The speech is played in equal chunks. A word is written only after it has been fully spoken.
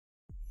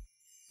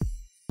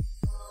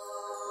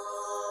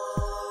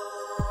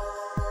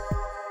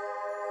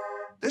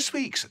This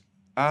week's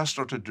Ask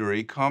Dr.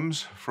 Durie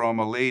comes from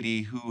a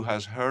lady who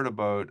has heard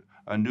about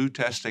a new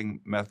testing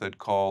method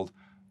called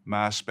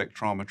mass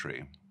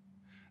spectrometry.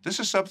 This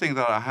is something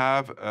that I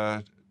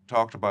have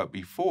talked about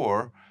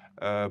before,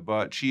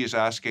 but she is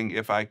asking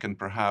if I can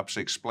perhaps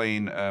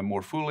explain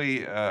more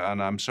fully,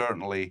 and I'm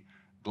certainly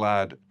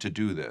glad to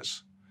do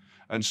this.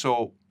 And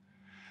so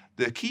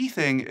the key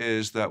thing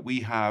is that we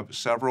have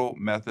several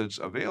methods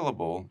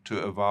available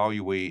to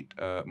evaluate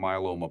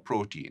myeloma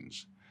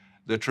proteins.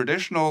 The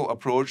traditional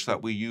approach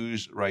that we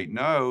use right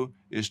now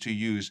is to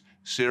use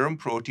serum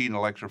protein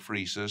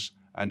electrophoresis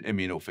and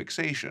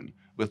immunofixation.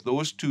 With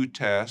those two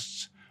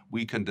tests,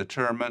 we can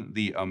determine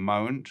the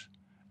amount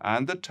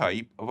and the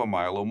type of a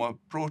myeloma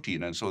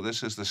protein, and so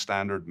this is the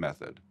standard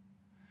method.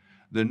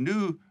 The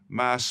new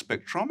mass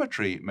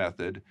spectrometry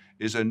method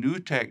is a new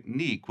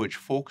technique which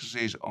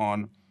focuses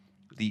on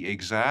the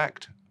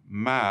exact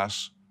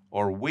mass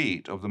or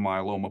weight of the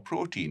myeloma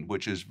protein,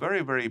 which is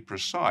very, very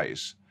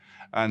precise.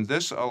 And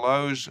this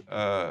allows,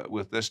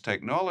 with this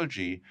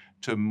technology,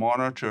 to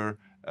monitor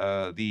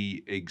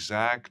the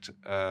exact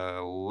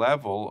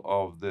level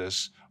of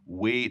this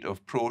weight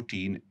of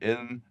protein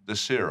in the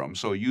serum.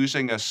 So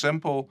using a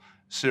simple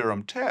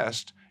serum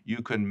test,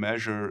 you can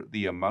measure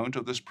the amount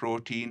of this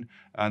protein,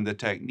 and the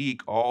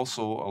technique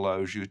also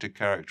allows you to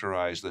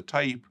characterize the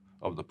type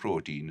of the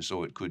protein.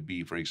 So it could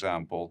be, for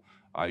example,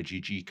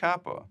 IgG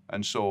kappa.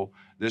 And so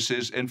this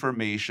is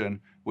information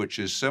which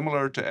is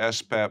similar to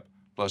SPEP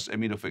plus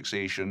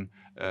immunofixation,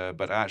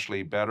 but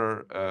actually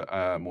better,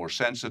 more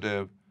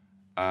sensitive,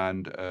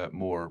 and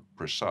more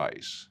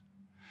precise.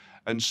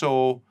 And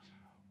so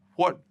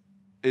what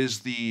is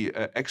the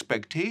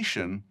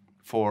expectation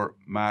for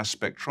mass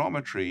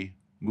spectrometry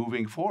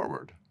moving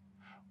forward?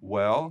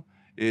 Well,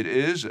 it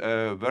is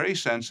very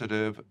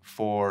sensitive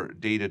for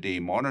day-to-day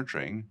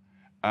monitoring,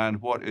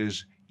 and what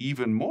is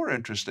even more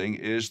interesting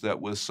is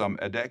that with some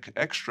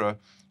extra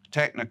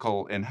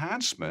technical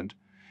enhancement,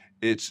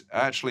 it's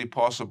actually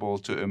possible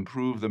to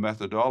improve the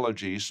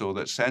methodology so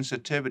that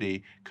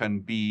sensitivity can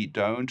be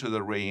down to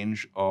the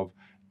range of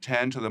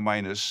 10 to the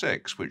minus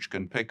 6, which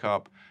can pick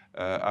up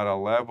at a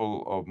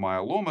level of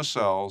myeloma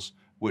cells,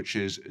 which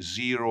is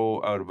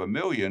 0 out of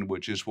 1,000,000,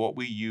 which is what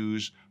we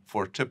use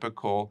for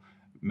typical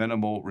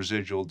minimal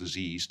residual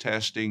disease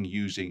testing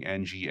using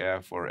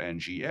NGF or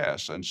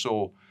NGS. And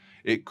so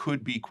it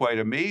could be quite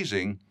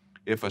amazing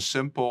if a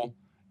simple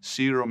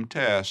serum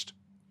test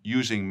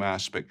using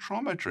mass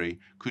spectrometry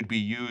could be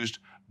used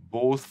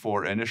both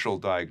for initial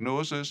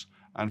diagnosis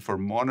and for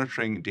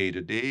monitoring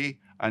day-to-day,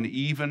 and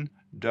even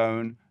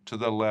down to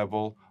the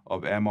level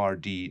of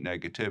MRD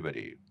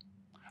negativity.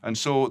 And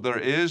so there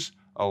is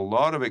a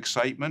lot of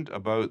excitement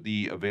about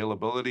the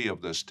availability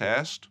of this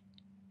test.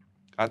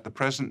 At the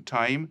present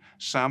time,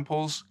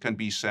 samples can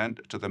be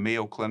sent to the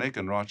Mayo Clinic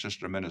in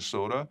Rochester,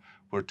 Minnesota,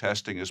 where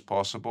testing is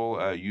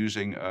possible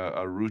using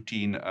a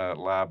routine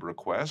lab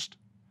request.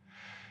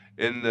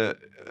 In the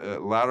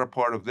latter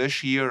part of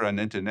this year and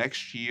into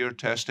next year,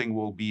 testing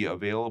will be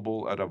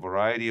available at a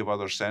variety of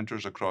other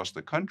centers across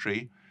the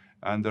country,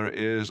 and there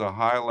is a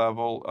high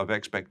level of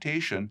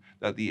expectation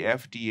that the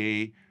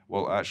FDA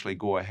will actually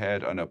go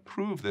ahead and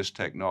approve this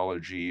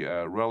technology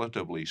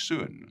relatively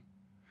soon.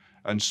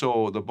 And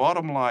so the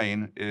bottom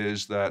line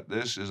is that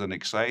this is an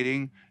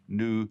exciting,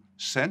 new,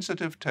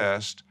 sensitive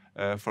test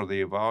for the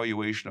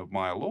evaluation of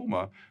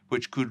myeloma,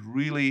 which could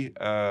really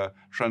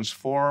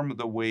transform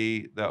the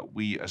way that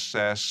we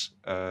assess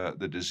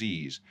the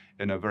disease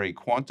in a very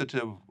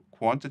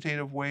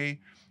quantitative way,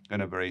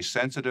 in a very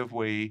sensitive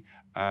way,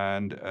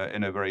 and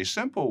in a very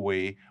simple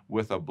way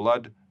with a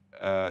blood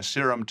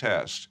serum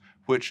test,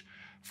 which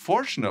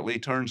fortunately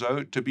turns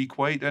out to be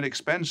quite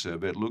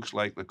inexpensive. It looks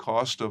like the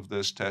cost of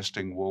this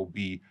testing will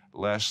be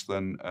less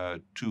than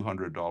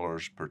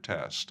 $200 per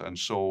test. And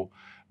so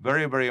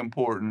very, very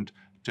important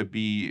to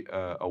be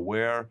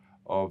aware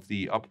of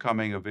the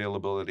upcoming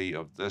availability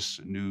of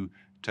this new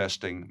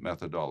testing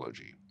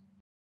methodology.